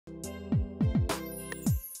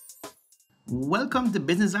Welcome to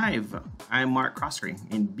Business Live. I'm Mark Croskery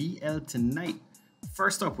in BL tonight.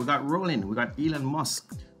 First up, we got rolling. We got Elon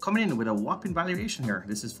Musk coming in with a whopping valuation here.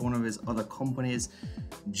 This is for one of his other companies,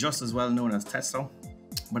 just as well known as Tesla,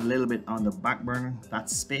 but a little bit on the back burner.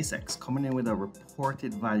 That's SpaceX coming in with a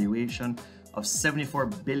reported valuation of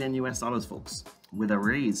 $74 billion US, folks, with a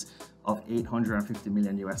raise of $850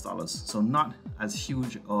 million US. So not as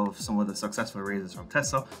huge of some of the successful raises from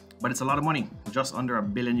Tesla, but it's a lot of money, just under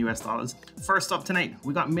 $1 billion US. First up tonight,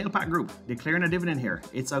 we got Mailpac Group declaring a dividend here.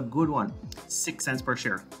 It's a good one, 6 cents per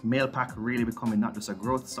share. Mailpac really becoming not just a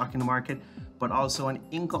growth stock in the market, but also an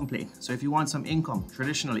income play. So if you want some income,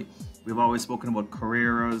 traditionally, we've always spoken about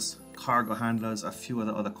couriers, cargo handlers, a few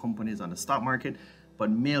other companies on the stock market, but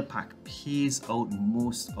Mailpac pays out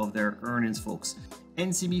most of their earnings, folks.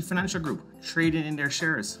 NCB Financial Group trading in their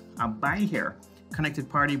shares. A buy here. Connected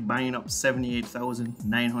Party buying up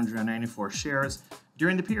 78,994 shares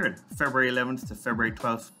during the period February 11th to February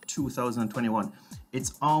 12th, 2021.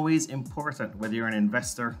 It's always important, whether you're an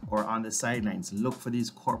investor or on the sidelines, look for these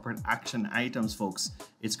corporate action items, folks.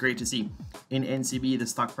 It's great to see. In NCB, the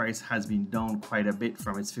stock price has been down quite a bit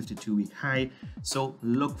from its 52-week high. So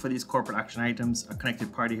look for these corporate action items. A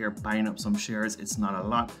Connected Party here buying up some shares. It's not a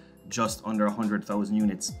lot, just under 100,000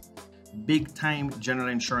 units. Big time general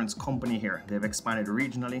insurance company here. They've expanded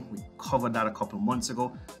regionally. We covered that a couple months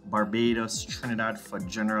ago. Barbados, Trinidad for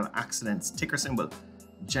general accidents. Ticker symbol,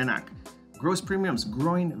 GENAC. Gross premiums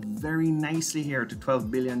growing very nicely here to 12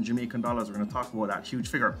 billion Jamaican dollars. We're going to talk about that huge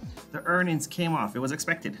figure. The earnings came off. It was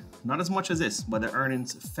expected. Not as much as this, but the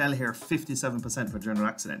earnings fell here 57% for general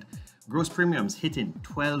accident. Gross premiums hitting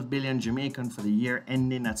 12 billion Jamaican for the year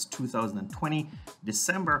ending, that's 2020.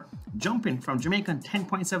 December jumping from Jamaican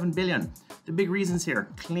 10.7 billion. The big reasons here,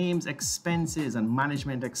 claims expenses and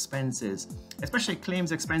management expenses, especially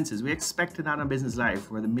claims expenses. We expected that on Business Live,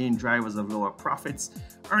 where the main drivers of lower profits.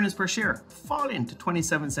 Earnings per share falling to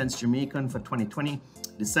 27 cents Jamaican for 2020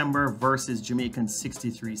 December versus Jamaican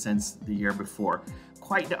 63 cents the year before.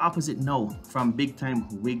 Quite the opposite now from big time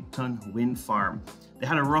Wigton Windfarm. They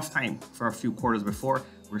had a rough time for a few quarters before.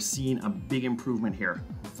 We're seeing a big improvement here.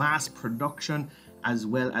 Vast production as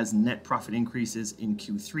well as net profit increases in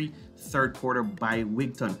Q3, third quarter by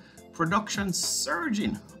Wigton. Production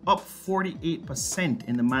surging up 48%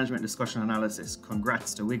 in the management discussion analysis.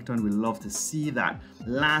 Congrats to Wigton, we love to see that.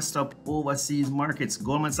 Last up, overseas markets.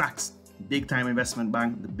 Goldman Sachs, big time investment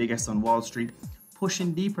bank, the biggest on Wall Street,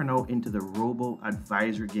 pushing deeper now into the Robo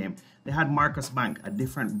Advisory game. They had Marcus Bank, a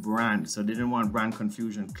different brand, so they didn't want brand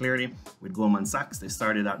confusion. Clearly, with Goldman Sachs, they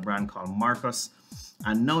started that brand called Marcus,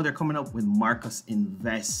 and now they're coming up with Marcus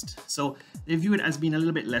Invest. So they view it as being a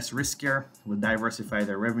little bit less riskier, will diversify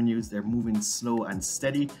their revenues. They're moving slow and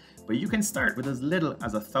steady, but you can start with as little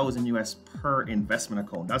as $1,000 US per investment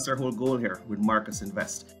account. That's their whole goal here with Marcus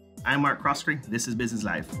Invest. I'm Mark Croskery. This is Business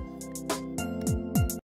Live.